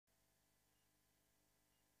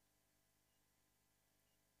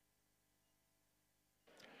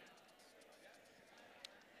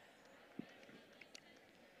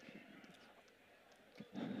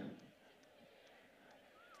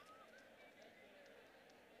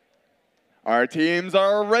Our teams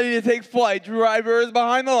are ready to take flight. Drivers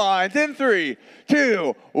behind the lines in 3,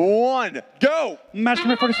 2, 1, go! Match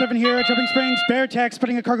number 47 here at Jumping Springs. Beartex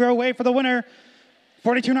putting a cargo away for the winner.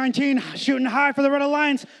 42-19, shooting high for the Red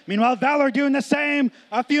Alliance. Meanwhile, Valor doing the same.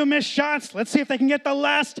 A few missed shots. Let's see if they can get the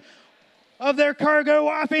last of their cargo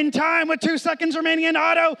off in time with 2 seconds remaining in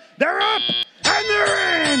auto. They're up, and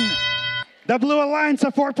they're in! The Blue Alliance,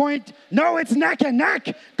 a 4-point. No, it's neck and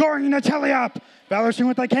neck going to telly up. Valor doing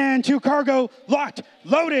what they can. 2 cargo locked,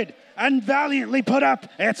 loaded, and valiantly put up.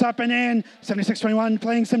 It's up and in. 76-21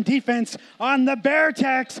 playing some defense on the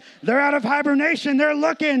Beartex. They're out of hibernation. They're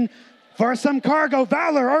looking for some cargo.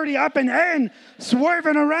 Valor already up and in,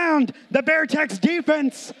 swerving around the Beartex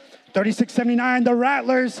defense. 36-79, the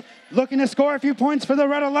Rattlers looking to score a few points for the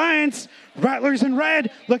Red Alliance. Rattlers in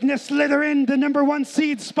red looking to slither in the #1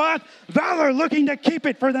 seed spot. Valor looking to keep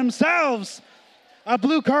it for themselves. A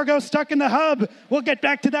blue cargo stuck in the hub. We'll get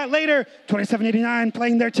back to that later. 27-89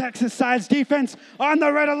 playing their Texas sides defense on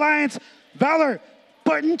the Red Alliance. Valor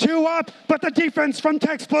putting 2 up, but the defense from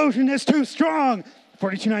Texplosion is too strong.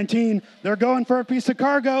 42-19, they're going for a piece of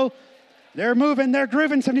cargo. They're moving, they're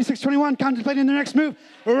grooving. 76-21 contemplating their next move.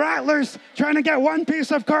 Rattlers trying to get 1 piece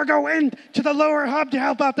of cargo in to the lower hub to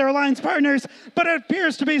help out their alliance partners, but it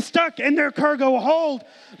appears to be stuck in their cargo hold.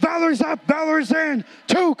 Valor's up, Valor's in.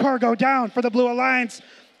 2 cargo down for the Blue Alliance.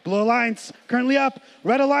 Blue Alliance currently up.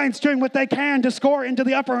 Red Alliance doing what they can to score into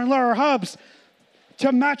the upper and lower hubs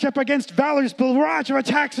to match up against Valor's barrage of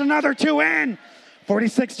attacks. Another 2 in.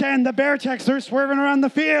 46-10, the Beartex are swerving around the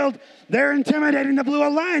field. They're intimidating the Blue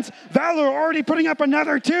Alliance. Valor already putting up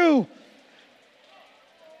another 2.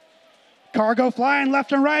 Cargo flying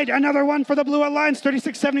left and right. Another one for the Blue Alliance.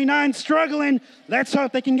 36-79 struggling. Let's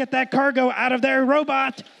hope they can get that cargo out of their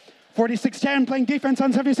robot. 46-10 playing defense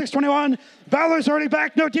on 76-21. Valor's already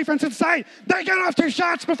back. No defense in sight. They get off 2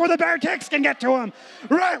 shots before the Beartex can get to them.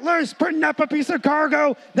 Rattlers putting up a piece of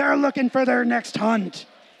cargo. They're looking for their next hunt.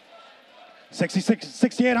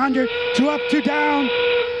 6,800, 2 up, 2 down.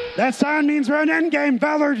 That sign means we're in endgame.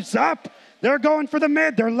 Valor's up. They're going for the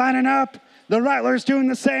mid. They're lining up. The Rattlers doing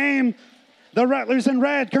the same. The Rattlers in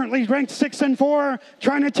red, currently ranked 6 and 4,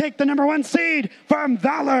 trying to take the #1 seed from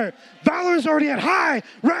Valor. Valor's already at high.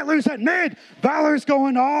 Rattlers at mid. Valor's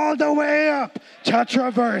going all the way up to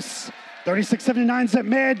traverse. 36-79's at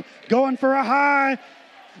mid, going for a high.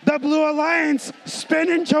 The Blue Alliance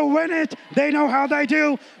spinning to win it. They know how they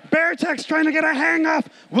do. Beartex trying to get a hang off.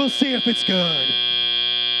 We'll see if it's good.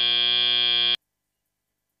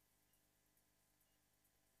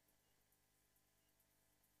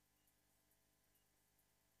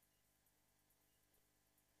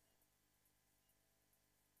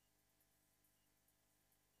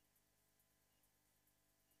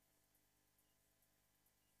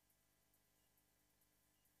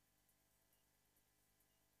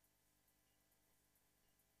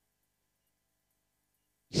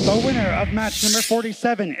 The winner of match number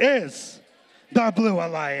 47 is the Blue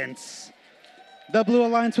Alliance. The Blue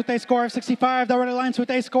Alliance with a score of 65, the Red Alliance with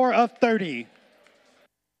a score of 30.